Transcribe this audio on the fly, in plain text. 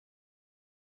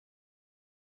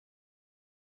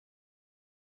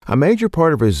A major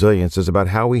part of resilience is about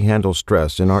how we handle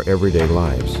stress in our everyday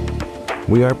lives.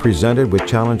 We are presented with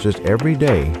challenges every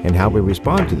day, and how we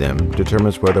respond to them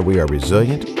determines whether we are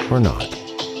resilient or not.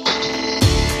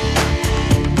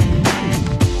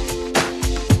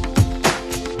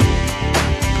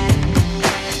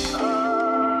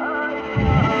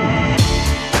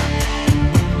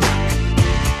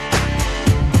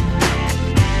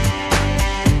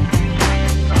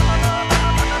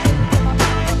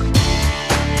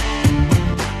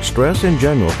 Stress in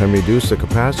general can reduce the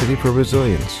capacity for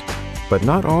resilience, but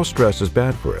not all stress is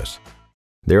bad for us.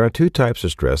 There are two types of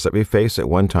stress that we face at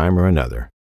one time or another: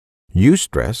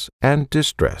 eustress and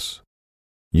distress.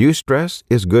 Eustress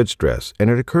is good stress,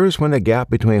 and it occurs when the gap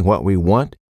between what we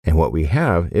want and what we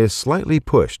have is slightly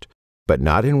pushed, but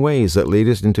not in ways that lead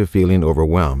us into feeling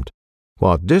overwhelmed,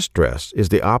 while distress is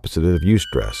the opposite of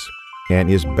eustress and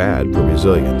is bad for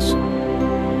resilience.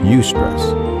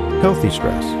 Eustress, healthy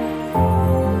stress.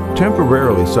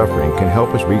 Temporarily suffering can help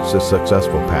us reach the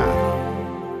successful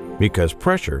path, because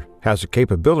pressure has the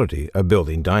capability of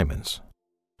building diamonds.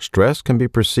 Stress can be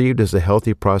perceived as a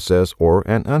healthy process or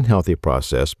an unhealthy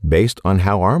process based on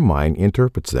how our mind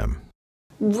interprets them.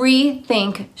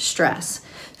 Rethink stress.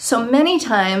 So many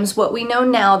times what we know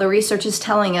now, the research is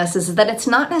telling us, is that it's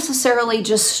not necessarily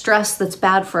just stress that's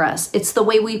bad for us. It's the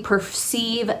way we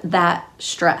perceive that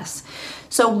stress.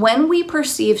 So when we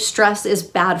perceive stress is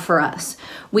bad for us,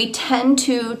 we tend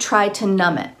to try to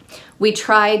numb it. We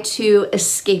try to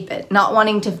escape it, not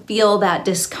wanting to feel that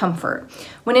discomfort.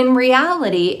 When in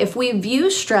reality, if we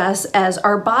view stress as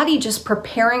our body just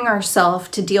preparing ourselves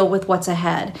to deal with what's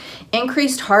ahead,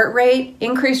 increased heart rate,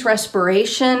 increased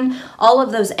respiration, all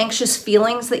of those anxious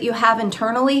feelings that you have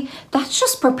internally, that's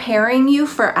just preparing you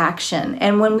for action.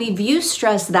 And when we view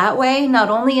stress that way, not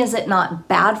only is it not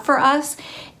bad for us,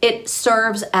 it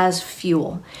serves as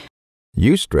fuel.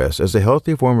 Eustress is a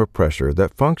healthy form of pressure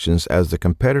that functions as the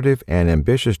competitive and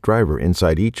ambitious driver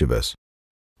inside each of us.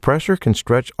 Pressure can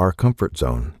stretch our comfort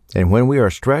zone, and when we are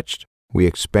stretched, we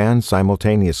expand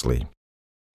simultaneously.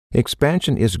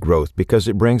 Expansion is growth because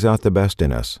it brings out the best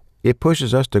in us. It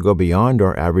pushes us to go beyond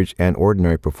our average and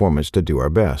ordinary performance to do our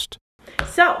best.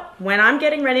 So, when I'm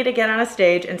getting ready to get on a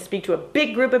stage and speak to a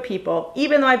big group of people,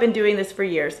 even though I've been doing this for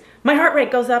years, my heart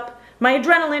rate goes up. My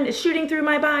adrenaline is shooting through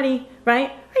my body,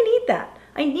 right? I need that.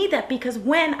 I need that because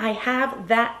when I have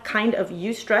that kind of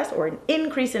eustress or an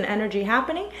increase in energy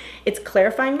happening, it's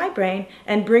clarifying my brain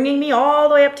and bringing me all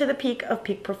the way up to the peak of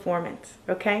peak performance,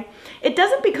 okay? It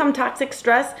doesn't become toxic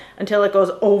stress until it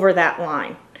goes over that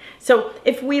line. So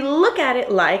if we look at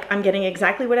it like I'm getting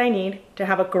exactly what I need to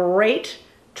have a great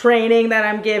training that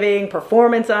I'm giving,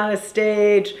 performance on a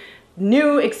stage,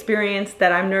 new experience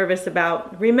that I'm nervous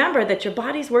about, remember that your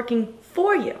body's working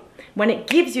for you when it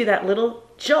gives you that little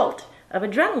jolt of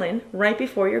adrenaline right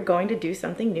before you're going to do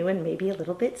something new and maybe a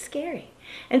little bit scary.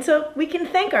 And so we can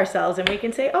thank ourselves and we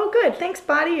can say, oh good, thanks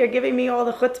body, you're giving me all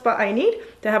the chutzpah I need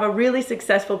to have a really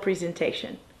successful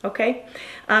presentation, okay?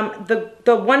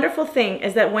 The wonderful thing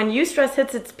is that when eustress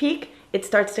hits its peak, it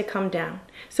starts to come down.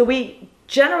 So we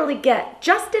generally get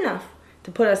just enough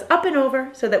to put us up and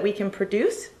over so that we can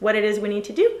produce what it is we need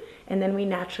to do, and then we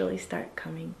naturally start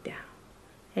coming down.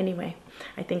 Anyway,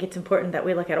 I think it's important that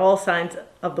we look at all sides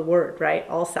of the word, right?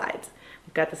 All sides.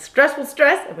 We've got the stressful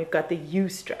stress and we've got the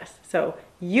eustress. So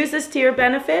use this to your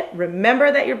benefit.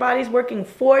 Remember that your body's working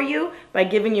for you by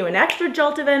giving you an extra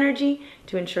jolt of energy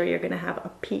to ensure you're going to have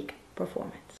a peak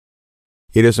performance.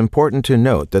 It is important to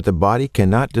note that the body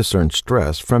cannot discern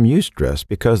stress from eustress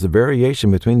because the variation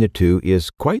between the two is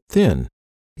quite thin.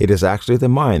 It is actually the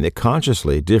mind that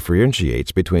consciously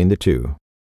differentiates between the two.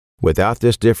 Without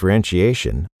this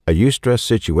differentiation, a eustress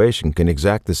situation can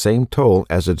exact the same toll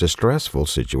as a distressful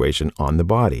situation on the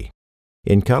body.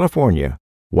 In California,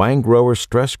 wine growers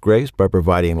stress grapes by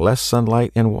providing less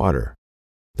sunlight and water.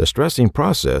 The stressing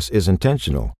process is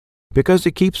intentional because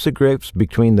it keeps the grapes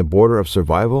between the border of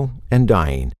survival and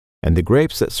dying, and the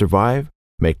grapes that survive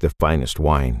make the finest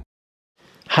wine.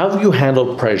 How you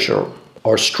handle pressure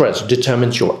or stress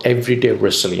determines your everyday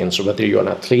resilience, whether you're an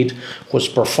athlete who's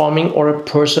performing or a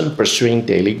person pursuing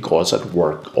daily goals at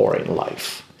work or in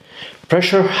life.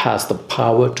 Pressure has the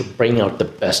power to bring out the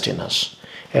best in us.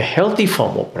 A healthy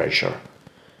form of pressure,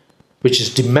 which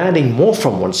is demanding more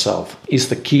from oneself, is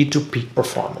the key to peak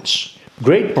performance.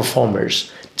 Great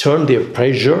performers turn their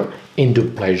pressure into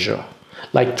pleasure.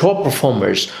 Like top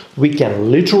performers, we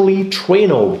can literally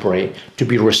train our brain to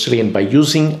be resilient by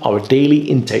using our daily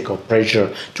intake of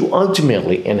pressure to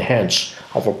ultimately enhance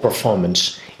our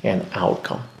performance and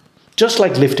outcome. Just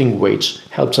like lifting weights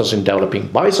helps us in developing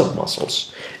bicep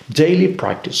muscles, daily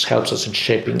practice helps us in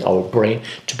shaping our brain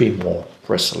to be more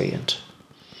resilient.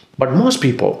 But most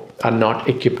people are not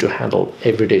equipped to handle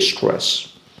everyday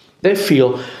stress. They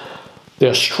feel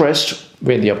they're stressed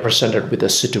when they are presented with a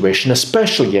situation,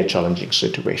 especially a challenging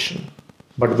situation.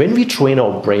 But when we train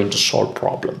our brain to solve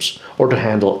problems or to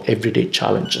handle everyday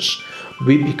challenges,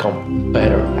 we become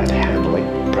better at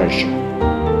handling pressure.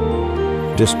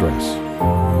 Distress.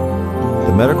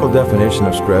 The medical definition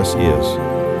of stress is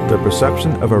the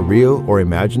perception of a real or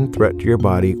imagined threat to your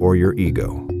body or your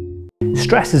ego.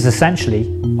 Stress is essentially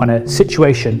when a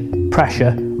situation,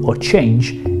 pressure, or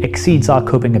change exceeds our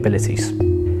coping abilities.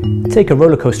 Take a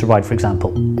roller coaster ride, for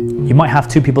example. You might have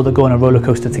two people that go on a roller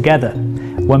coaster together.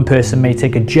 One person may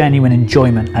take a genuine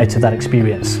enjoyment out of that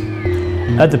experience.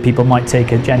 Other people might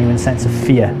take a genuine sense of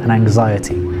fear and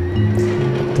anxiety.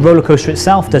 The roller coaster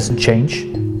itself doesn't change,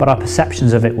 but our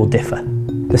perceptions of it will differ.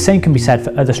 The same can be said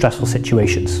for other stressful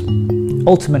situations.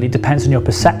 Ultimately, it depends on your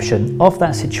perception of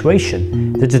that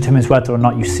situation that determines whether or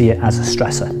not you see it as a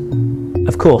stressor.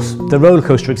 Of course, the roller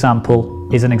coaster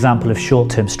example is an example of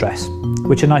short-term stress,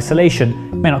 which in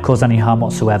isolation may not cause any harm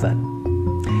whatsoever.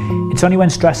 It's only when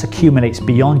stress accumulates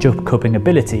beyond your coping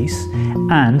abilities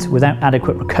and without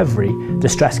adequate recovery, the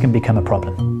stress can become a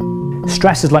problem.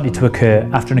 Stress is likely to occur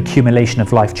after an accumulation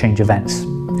of life-change events.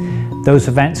 Those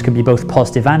events can be both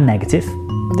positive and negative.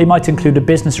 They might include a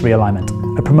business realignment,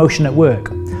 a promotion at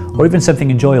work, or even something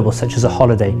enjoyable such as a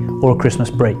holiday or a Christmas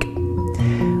break.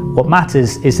 What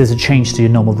matters is there's a change to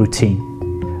your normal routine.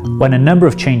 When a number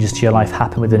of changes to your life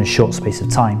happen within a short space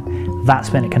of time,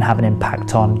 that's when it can have an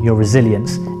impact on your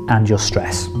resilience and your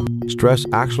stress. Stress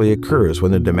actually occurs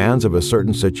when the demands of a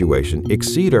certain situation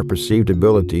exceed our perceived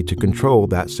ability to control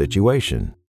that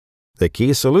situation. The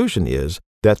key solution is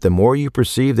that the more you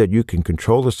perceive that you can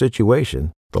control the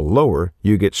situation, the lower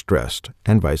you get stressed,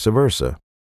 and vice versa.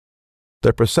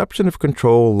 The perception of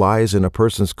control lies in a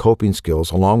person's coping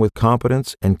skills along with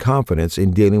competence and confidence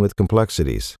in dealing with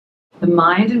complexities. The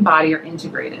mind and body are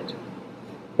integrated.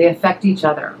 They affect each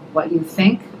other. What you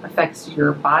think affects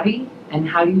your body, and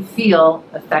how you feel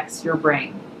affects your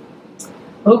brain.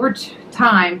 Over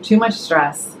time, too much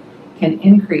stress can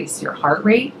increase your heart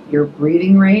rate, your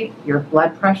breathing rate, your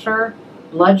blood pressure,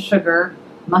 blood sugar,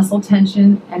 muscle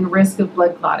tension, and risk of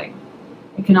blood clotting.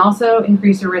 It can also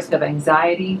increase your risk of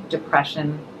anxiety,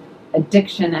 depression,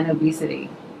 addiction, and obesity,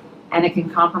 and it can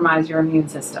compromise your immune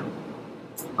system.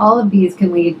 All of these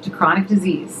can lead to chronic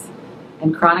disease,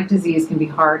 and chronic disease can be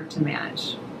hard to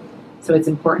manage. So it's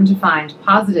important to find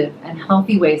positive and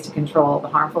healthy ways to control the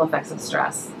harmful effects of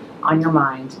stress on your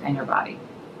mind and your body.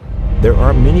 There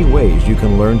are many ways you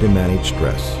can learn to manage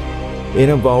stress. It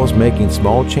involves making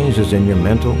small changes in your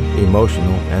mental,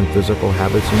 emotional, and physical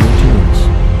habits and routines.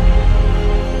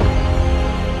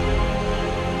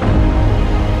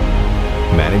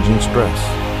 Managing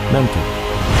stress, mental.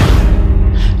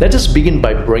 Let us begin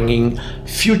by bringing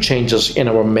few changes in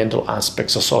our mental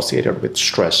aspects associated with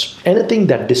stress. Anything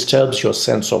that disturbs your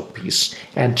sense of peace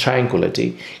and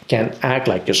tranquility can act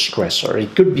like a stressor.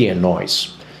 It could be a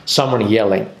noise, someone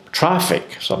yelling,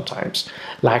 traffic sometimes,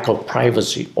 lack of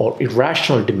privacy, or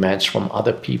irrational demands from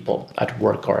other people at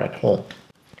work or at home.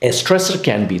 A stressor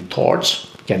can be thoughts,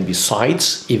 can be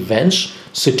sights, events,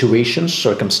 situations,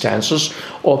 circumstances,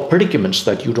 or predicaments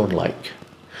that you don't like.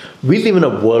 We live in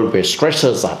a world where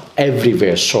stressors are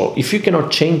everywhere, so if you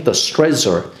cannot change the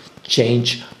stressor,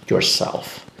 change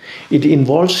yourself. It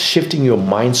involves shifting your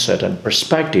mindset and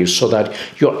perspective so that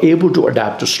you're able to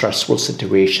adapt to stressful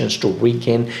situations to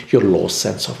regain your lost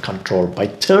sense of control by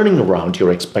turning around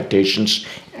your expectations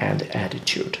and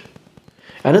attitude.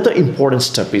 Another important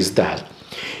step is that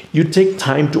you take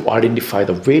time to identify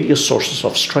the various sources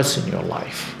of stress in your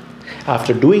life.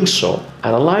 After doing so,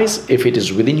 analyze if it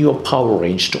is within your power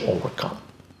range to overcome.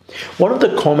 One of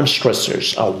the common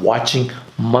stressors are watching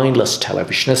mindless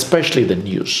television, especially the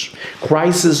news.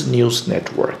 Crisis News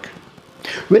Network.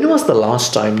 When was the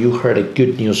last time you heard a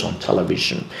good news on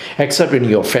television, except when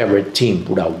your favorite team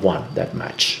would have won that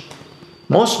match?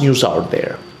 Most news out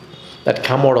there that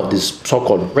come out of this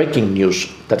so-called breaking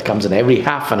news that comes in every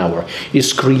half an hour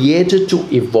is created to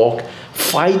evoke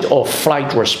fight or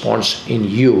flight response in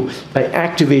you by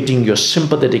activating your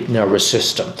sympathetic nervous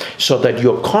system so that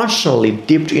you're constantly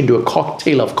dipped into a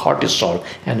cocktail of cortisol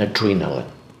and adrenaline.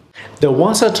 There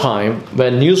was a time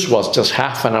when news was just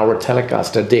half an hour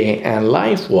telecast a day and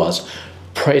life was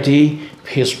pretty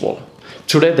peaceful.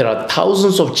 Today there are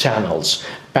thousands of channels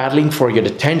battling for your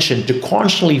attention to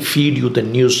constantly feed you the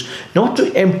news, not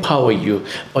to empower you,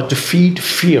 but to feed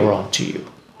fear onto you.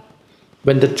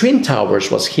 When the Twin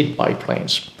Towers was hit by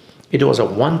planes, It was a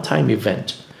one-time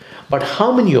event. But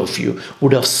how many of you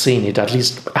would have seen it at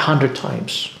least 100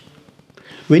 times?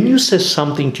 When you say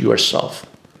something to yourself,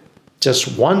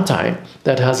 just one time,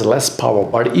 that has less power.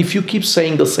 But if you keep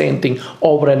saying the same thing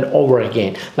over and over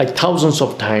again, like thousands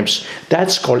of times,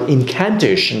 that's called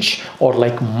incantations or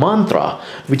like mantra,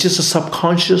 which is a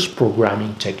subconscious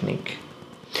programming technique.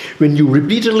 When you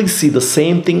repeatedly see the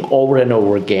same thing over and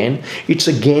over again, it's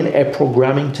again a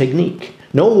programming technique.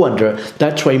 No wonder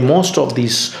that's why most of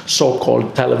these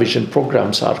so-called television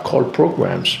programs are called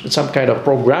programs. It's some kind of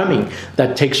programming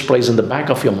that takes place in the back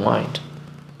of your mind.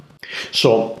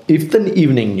 So if the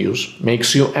evening news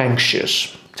makes you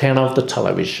anxious, turn off the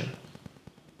television.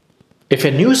 If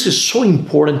a news is so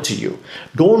important to you,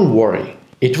 don't worry,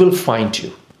 it will find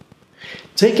you.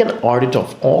 Take an audit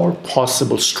of all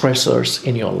possible stressors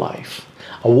in your life.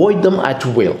 Avoid them at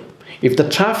will. If the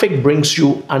traffic brings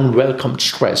you unwelcome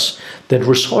stress, then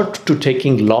resort to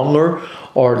taking longer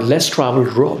or less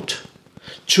traveled route.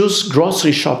 Choose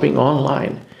grocery shopping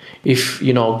online. If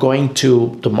going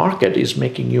to the market is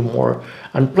making you more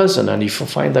unpleasant, and if you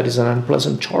find that is an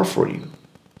unpleasant chore for you.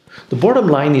 The bottom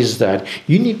line is that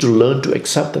you need to learn to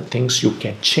accept the things you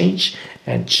can change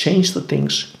and change the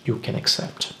things you can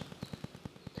accept.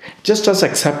 Just as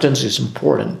acceptance is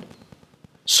important,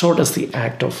 so does the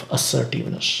act of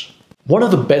assertiveness. One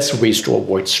of the best ways to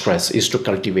avoid stress is to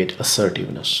cultivate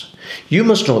assertiveness. You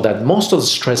must know that most of the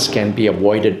stress can be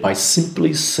avoided by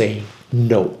simply saying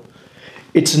no.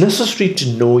 It's necessary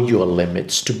to know your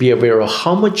limits, to be aware of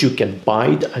how much you can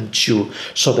bite and chew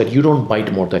so that you don't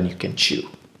bite more than you can chew.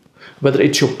 Whether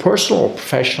it's your personal or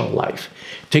professional life,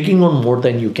 taking on more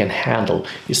than you can handle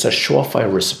is a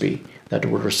surefire recipe that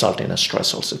will result in a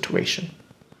stressful situation.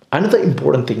 Another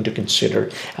important thing to consider,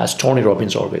 as Tony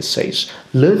Robbins always says,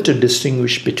 learn to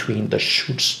distinguish between the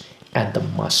shoulds and the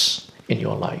musts in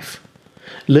your life.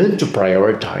 Learn to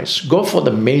prioritize. Go for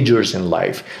the majors in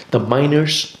life. The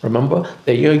minors, remember,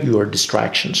 they are your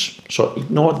distractions. So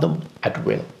ignore them at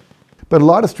will. But a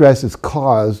lot of stress is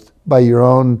caused by your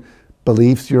own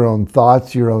beliefs, your own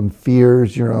thoughts, your own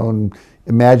fears, your own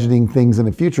imagining things in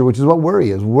the future, which is what worry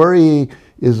is. Worry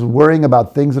is worrying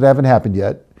about things that haven't happened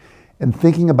yet and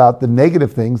thinking about the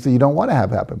negative things that you don't want to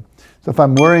have happen. So if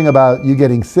I'm worrying about you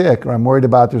getting sick, or I'm worried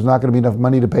about there's not going to be enough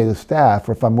money to pay the staff,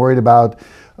 or if I'm worried about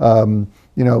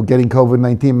getting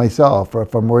COVID-19 myself, or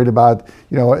if I'm worried about,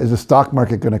 is the stock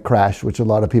market going to crash, which a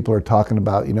lot of people are talking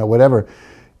about, whatever.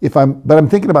 But I'm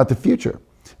thinking about the future,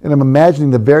 and I'm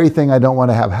imagining the very thing I don't want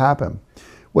to have happen.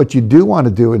 What you do want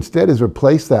to do instead is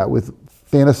replace that with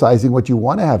fantasizing what you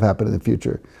want to have happen in the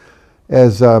future.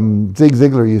 As Zig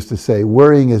Ziglar used to say,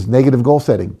 worrying is negative goal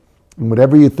setting, and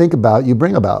whatever you think about, you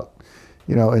bring about.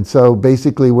 And so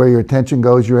basically where your attention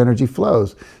goes, your energy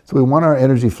flows. So we want our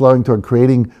energy flowing toward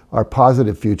creating our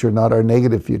positive future, not our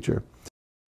negative future.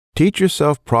 Teach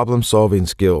yourself problem-solving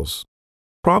skills.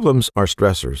 Problems are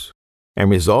stressors, and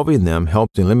resolving them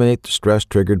helps eliminate the stress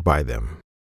triggered by them.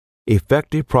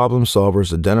 Effective problem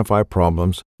solvers identify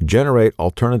problems, generate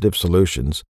alternative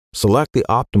solutions, select the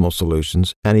optimal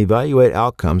solutions, and evaluate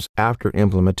outcomes after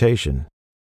implementation.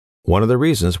 One of the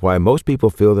reasons why most people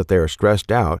feel that they are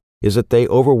stressed out is that they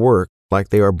overwork like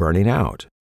they are burning out.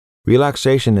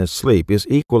 Relaxation and sleep is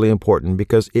equally important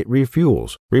because it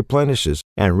refuels, replenishes,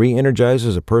 and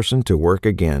re-energizes a person to work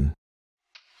again.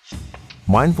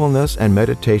 Mindfulness and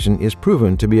meditation is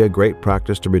proven to be a great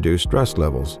practice to reduce stress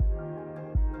levels.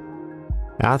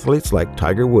 Athletes like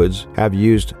Tiger Woods have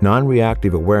used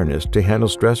non-reactive awareness to handle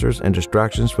stressors and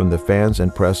distractions from the fans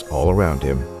and press all around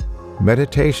him.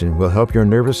 Meditation will help your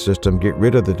nervous system get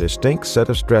rid of the distinct set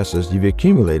of stresses you've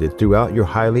accumulated throughout your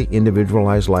highly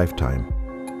individualized lifetime,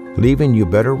 leaving you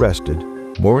better rested,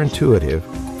 more intuitive,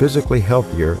 physically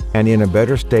healthier, and in a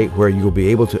better state where you'll be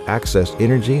able to access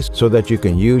energies so that you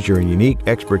can use your unique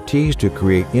expertise to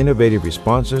create innovative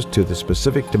responses to the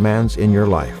specific demands in your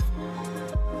life.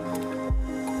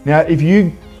 Now, if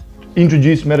you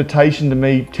introduced meditation to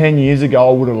me 10 years ago,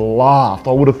 I would have laughed.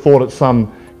 I would have thought it's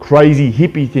some crazy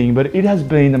hippie thing, but it has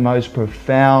been the most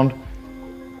profound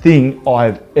thing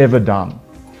I've ever done.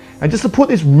 And just to put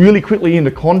this really quickly into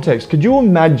context, could you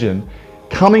imagine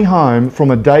coming home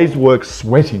from a day's work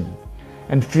sweating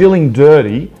and feeling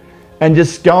dirty and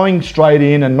just going straight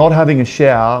in and not having a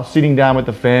shower, sitting down with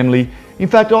the family? In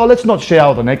fact, let's not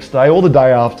shower the next day or the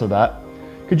day after that.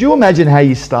 Could you imagine how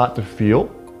you start to feel?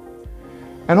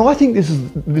 And I think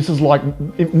this is like,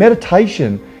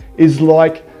 meditation is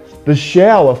like the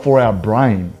shower for our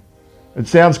brain. It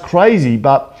sounds crazy,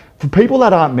 but for people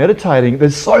that aren't meditating,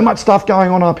 there's so much stuff going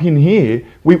on up in here.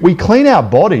 We clean our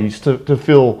bodies to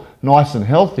feel nice and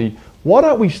healthy. Why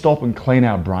don't we stop and clean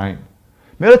our brain?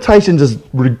 Meditation just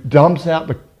dumps out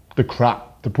the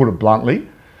crap, to put it bluntly.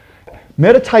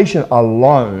 Meditation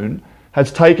alone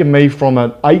has taken me from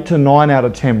an 8 to 9 out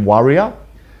of 10 worrier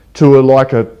to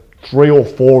like a 3 or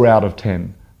 4 out of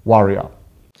 10 worrier.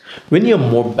 When you're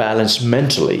more balanced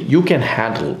mentally, you can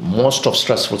handle most of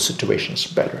stressful situations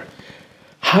better.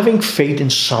 Having faith in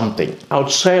something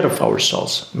outside of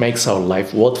ourselves makes our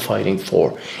life worth fighting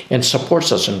for and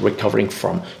supports us in recovering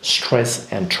from stress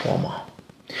and trauma.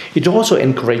 It also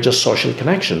encourages social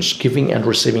connections, giving and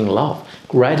receiving love,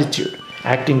 gratitude,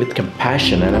 acting with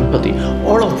compassion and empathy,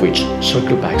 all of which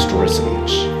circle back to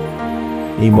resilience.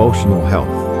 Emotional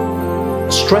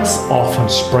health. Stress often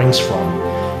springs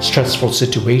from stressful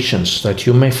situations that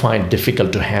you may find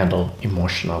difficult to handle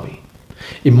emotionally.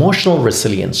 Emotional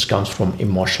resilience comes from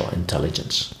emotional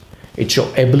intelligence. It's your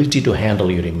ability to handle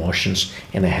your emotions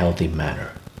in a healthy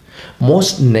manner.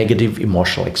 Most negative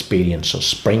emotional experiences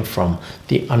spring from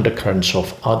the undercurrents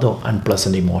of other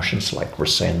unpleasant emotions like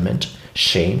resentment,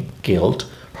 shame, guilt,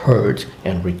 hurt,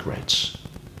 and regrets.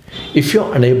 If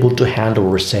you're unable to handle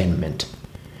resentment,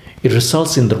 it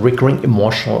results in the recurring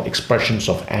emotional expressions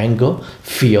of anger,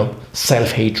 fear,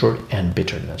 self-hatred, and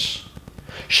bitterness.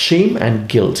 Shame and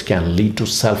guilt can lead to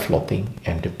self-loathing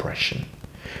and depression.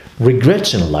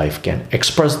 Regrets in life can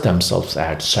express themselves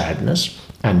as sadness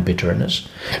and bitterness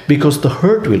because the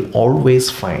hurt will always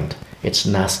find its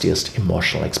nastiest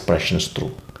emotional expressions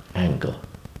through anger.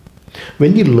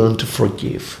 When you learn to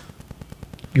forgive,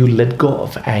 you let go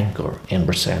of anger and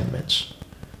resentments.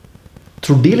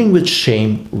 Through dealing with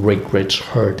shame, regrets,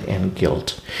 hurt, and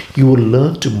guilt, you will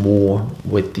learn to move on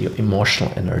with your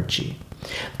emotional energy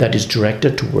that is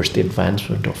directed towards the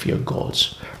advancement of your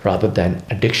goals rather than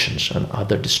addictions and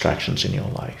other distractions in your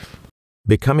life.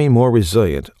 Becoming more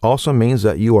resilient also means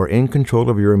that you are in control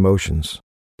of your emotions.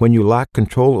 When you lack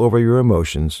control over your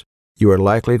emotions, you are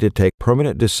likely to take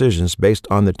permanent decisions based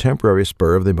on the temporary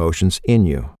spur of the emotions in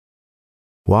you.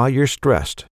 While you're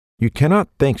stressed, you cannot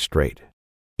think straight.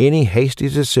 Any hasty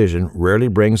decision rarely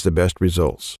brings the best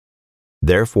results.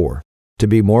 Therefore, to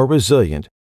be more resilient,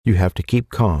 you have to keep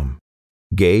calm,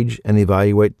 gauge and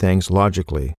evaluate things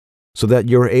logically so that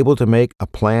you are able to make a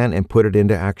plan and put it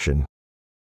into action.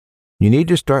 You need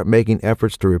to start making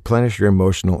efforts to replenish your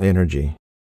emotional energy.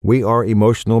 We are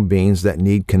emotional beings that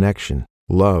need connection,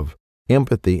 love,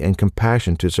 empathy, and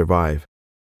compassion to survive.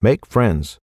 Make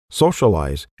friends,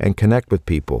 socialize, and connect with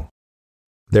people.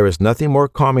 There is nothing more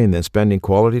calming than spending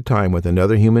quality time with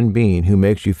another human being who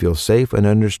makes you feel safe and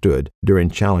understood during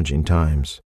challenging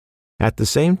times. At the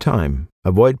same time,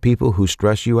 avoid people who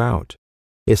stress you out.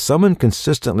 If someone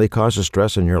consistently causes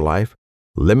stress in your life,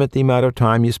 limit the amount of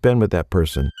time you spend with that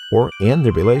person or end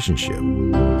the relationship.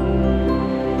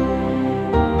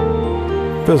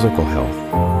 Physical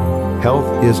health.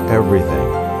 Health is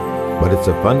everything, but it's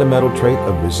a fundamental trait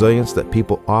of resilience that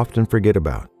people often forget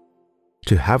about.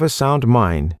 To have a sound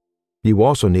mind, you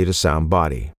also need a sound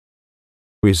body.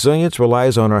 Resilience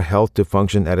relies on our health to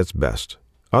function at its best.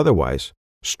 Otherwise,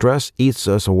 stress eats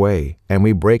us away and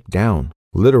we break down,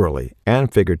 literally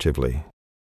and figuratively.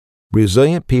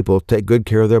 Resilient people take good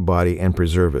care of their body and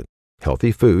preserve it.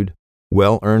 Healthy food,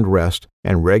 well-earned rest,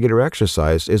 and regular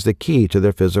exercise is the key to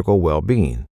their physical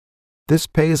well-being. This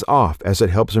pays off as it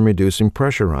helps in reducing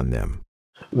pressure on them.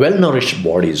 Well-nourished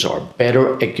bodies are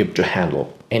better equipped to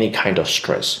handle any kind of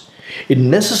stress. It's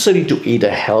necessary to eat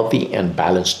a healthy and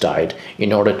balanced diet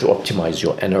in order to optimize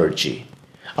your energy.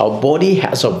 Our body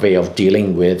has a way of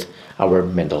dealing with our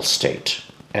mental state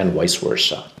and vice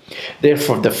versa.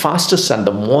 Therefore, the fastest and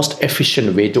the most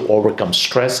efficient way to overcome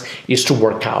stress is to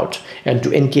work out and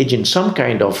to engage in some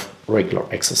kind of regular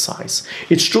exercise.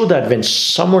 It's true that when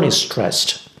someone is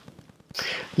stressed,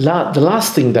 the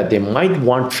last thing that they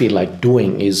might feel like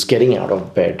doing is getting out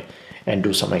of bed and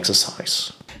do some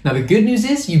exercise. Now, the good news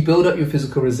is you build up your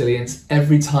physical resilience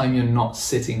every time you're not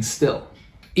sitting still.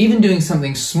 Even doing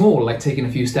something small like taking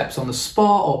a few steps on the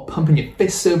spot or pumping your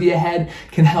fists over your head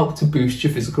can help to boost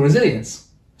your physical resilience.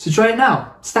 So try it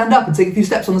now. Stand up and take a few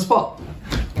steps on the spot.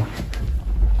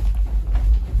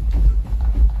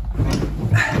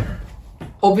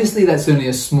 Obviously, that's only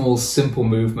a small, simple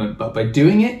movement, but by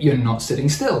doing it, you're not sitting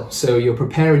still, so you're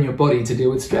preparing your body to deal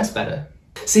with stress better.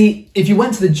 See, if you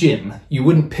went to the gym, you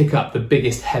wouldn't pick up the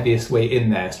biggest, heaviest weight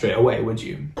in there straight away, would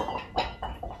you?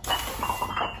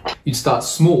 You'd start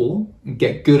small, and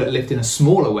get good at lifting a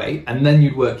smaller weight, and then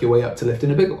you'd work your way up to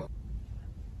lifting a bigger one.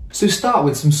 So start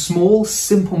with some small,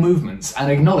 simple movements and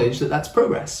acknowledge that that's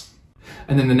progress.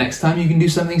 And then the next time you can do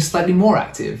something slightly more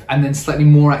active, and then slightly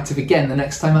more active again the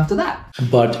next time after that.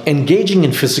 But engaging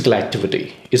in physical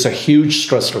activity is a huge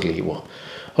stress reliever.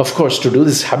 Of course, to do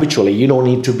this habitually, you don't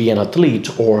need to be an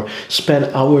athlete or spend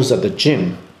hours at the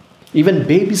gym. Even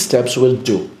baby steps will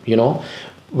do,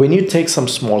 When you take some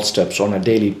small steps on a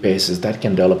daily basis, that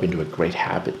can develop into a great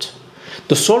habit.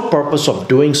 The sole purpose of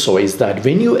doing so is that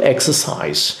when you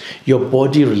exercise, your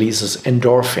body releases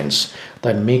endorphins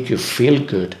that make you feel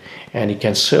good, and it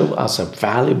can serve as a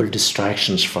valuable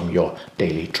distractions from your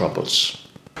daily troubles.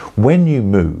 When you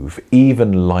move,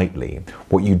 even lightly,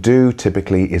 what you do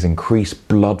typically is increase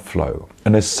blood flow.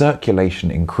 And as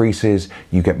circulation increases,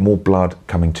 you get more blood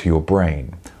coming to your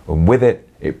brain. And with it,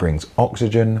 it brings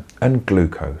oxygen and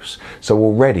glucose. So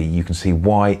already you can see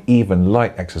why even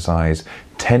light exercise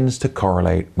tends to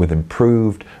correlate with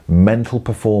improved mental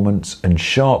performance and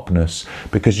sharpness,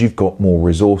 because you've got more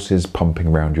resources pumping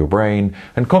around your brain,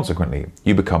 and consequently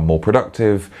you become more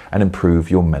productive and improve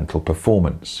your mental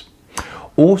performance.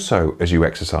 Also, as you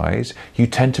exercise, you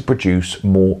tend to produce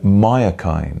more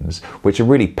myokines, which are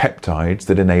really peptides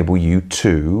that enable you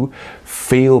to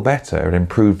feel better. It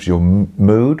improves your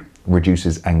mood,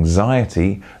 reduces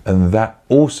anxiety, and that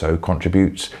also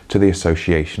contributes to the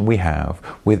association we have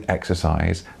with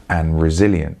exercise and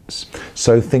resilience.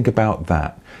 So think about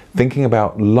that. Thinking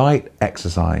about light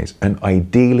exercise, and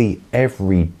ideally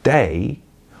every day,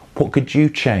 what could you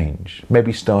change,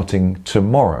 maybe starting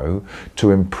tomorrow,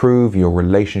 to improve your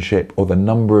relationship or the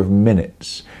number of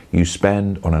minutes you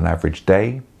spend on an average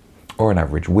day or an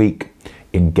average week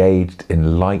engaged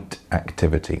in light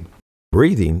activity?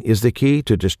 Breathing is the key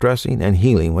to distressing and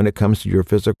healing when it comes to your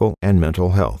physical and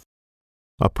mental health.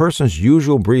 A person's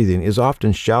usual breathing is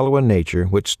often shallow in nature,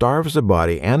 which starves the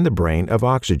body and the brain of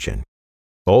oxygen,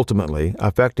 ultimately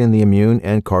affecting the immune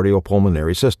and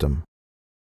cardiopulmonary system.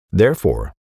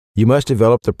 Therefore, you must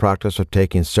develop the practice of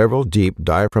taking several deep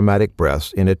diaphragmatic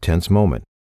breaths in a tense moment,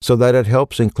 so that it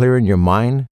helps in clearing your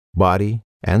mind, body,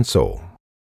 and soul.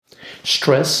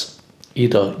 Stress,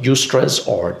 either eustress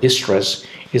or distress,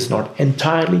 is not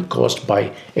entirely caused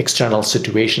by external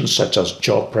situations such as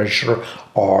job pressure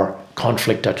or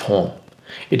conflict at home.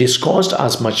 It is caused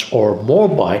as much or more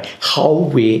by how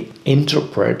we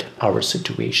interpret our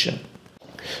situation.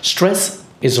 Stress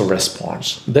is a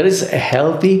response. There is a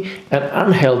healthy and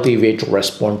unhealthy way to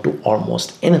respond to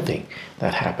almost anything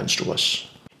that happens to us.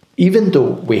 Even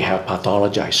though we have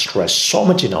pathologized stress so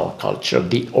much in our culture,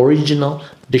 the original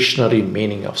dictionary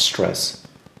meaning of stress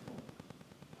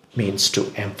means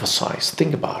to emphasize.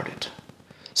 Think about it.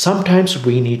 Sometimes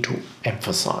we need to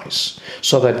emphasize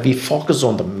so that we focus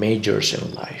on the majors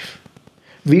in life.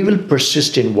 We will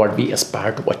persist in what we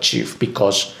aspire to achieve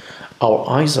because our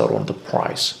eyes are on the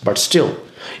prize. But still,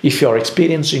 if you are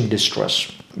experiencing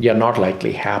distress, you are not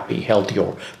likely happy, healthy,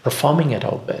 or performing at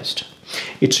our best.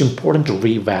 It's important to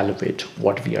reevaluate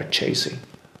what we are chasing.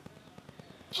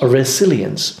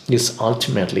 Resilience is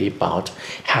ultimately about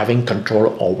having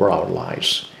control over our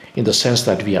lives, in the sense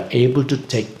that we are able to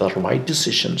take the right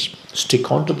decisions,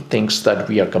 stick on to the things that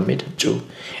we are committed to,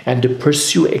 and to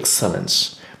pursue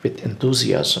excellence with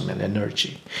enthusiasm and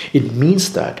energy. It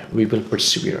means that we will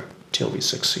persevere till we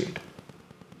succeed.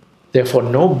 Therefore,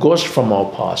 no ghost from our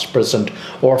past, present,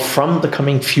 or from the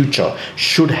coming future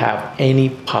should have any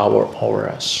power over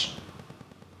us.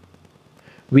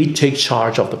 We take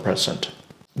charge of the present.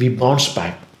 We bounce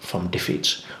back from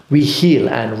defeats. We heal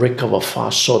and recover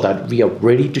fast so that we are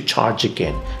ready to charge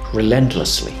again,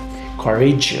 relentlessly,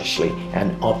 courageously,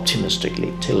 and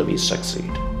optimistically till we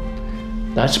succeed.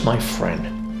 That, my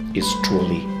friend, is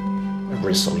truly a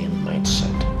resilient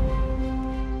mindset.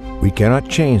 We cannot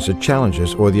change the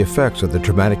challenges or the effects of the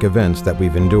traumatic events that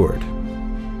we've endured.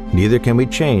 Neither can we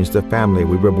change the family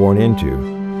we were born into,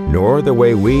 nor the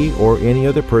way we or any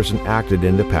other person acted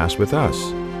in the past with us.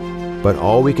 But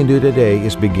all we can do today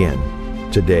is begin,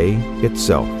 today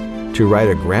itself, to write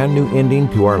a brand new ending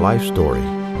to our life story.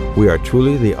 We are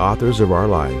truly the authors of our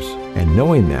lives, and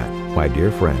knowing that, my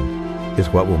dear friend, is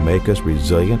what will make us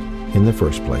resilient in the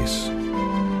first place.